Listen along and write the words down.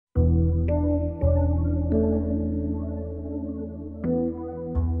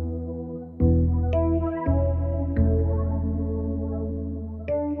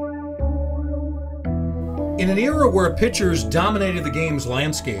an era where pitchers dominated the game's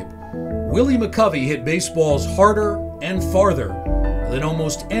landscape, Willie McCovey hit baseballs harder and farther than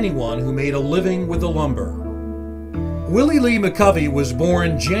almost anyone who made a living with the lumber. Willie Lee McCovey was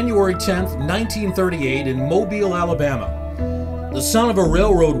born January 10, 1938 in Mobile, Alabama. The son of a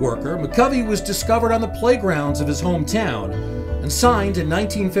railroad worker, McCovey was discovered on the playgrounds of his hometown and signed in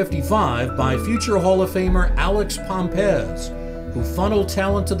 1955 by future Hall of Famer Alex Pompez, who funneled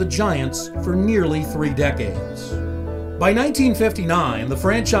talent to the Giants for nearly 3 decades. By 1959, the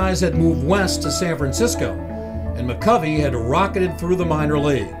franchise had moved west to San Francisco, and McCovey had rocketed through the minor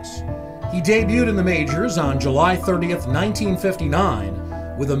leagues. He debuted in the majors on July 30th,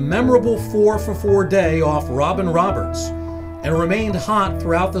 1959, with a memorable 4-for-4 day off Robin Roberts, and remained hot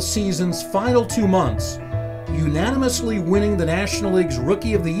throughout the season's final 2 months, unanimously winning the National League's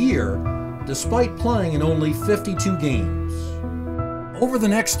Rookie of the Year despite playing in only 52 games. Over the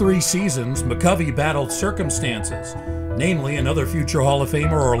next 3 seasons, McCovey battled circumstances. Namely, another future Hall of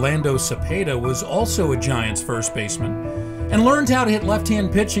Famer, Orlando Cepeda, was also a Giants first baseman, and learned how to hit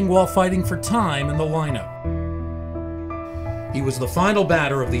left-hand pitching while fighting for time in the lineup. He was the final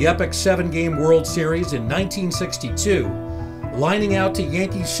batter of the epic 7-game World Series in 1962, lining out to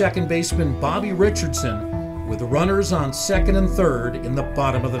Yankees second baseman Bobby Richardson with runners on second and third in the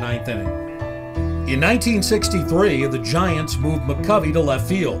bottom of the 9th inning. In 1963, the Giants moved McCovey to left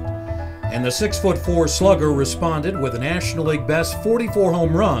field, and the 6'4" slugger responded with a National League best 44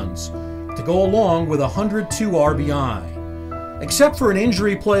 home runs to go along with 102 RBI. Except for an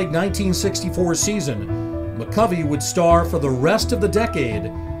injury-plagued 1964 season, McCovey would star for the rest of the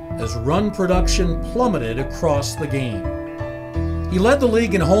decade as run production plummeted across the game. He led the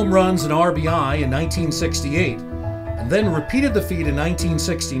league in home runs and RBI in 1968, and then repeated the feat in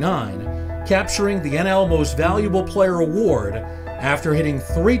 1969, capturing the NL Most Valuable Player award after hitting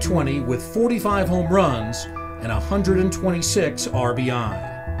 .320 with 45 home runs and 126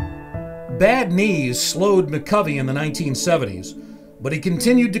 RBI. Bad knees slowed McCovey in the 1970s, but he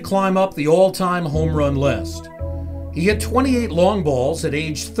continued to climb up the all-time home run list. He hit 28 long balls at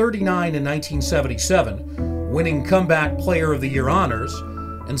age 39 in 1977, winning Comeback Player of the Year honors,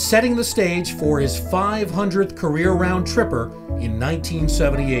 and setting the stage for his 500th career round tripper in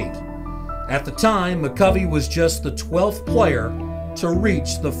 1978. At the time, McCovey was just the 12th player to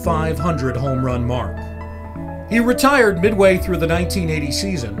reach the 500 home run mark. He retired midway through the 1980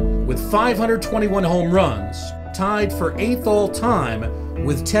 season with 521 home runs, tied for 8th all-time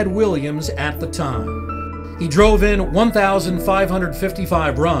with Ted Williams at the time. He drove in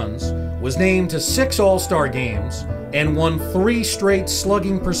 1,555 runs, was named to 6 All-Star games, and won 3 straight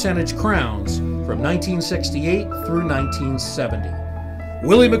slugging percentage crowns from 1968 through 1970.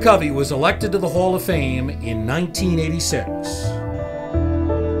 Willie McCovey was elected to the Hall of Fame in 1986.